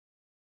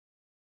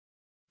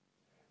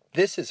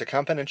This is a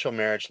confidential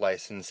marriage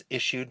license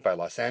issued by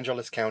Los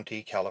Angeles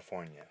County,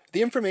 California.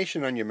 The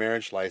information on your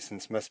marriage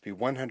license must be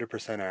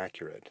 100%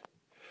 accurate.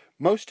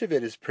 Most of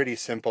it is pretty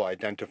simple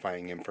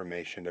identifying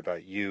information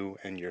about you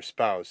and your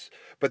spouse,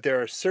 but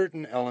there are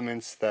certain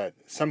elements that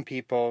some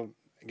people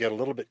get a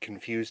little bit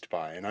confused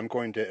by, and I'm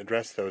going to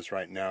address those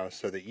right now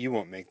so that you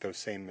won't make those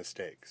same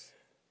mistakes.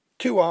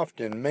 Too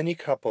often, many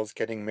couples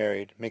getting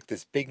married make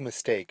this big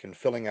mistake in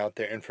filling out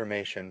their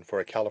information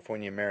for a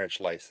California marriage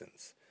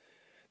license.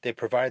 They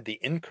provide the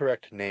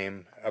incorrect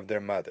name of their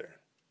mother.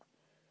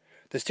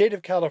 The state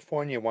of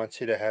California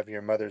wants you to have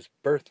your mother's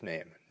birth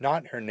name,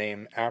 not her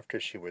name after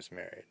she was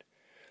married.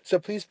 So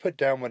please put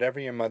down whatever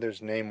your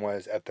mother's name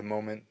was at the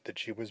moment that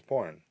she was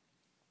born.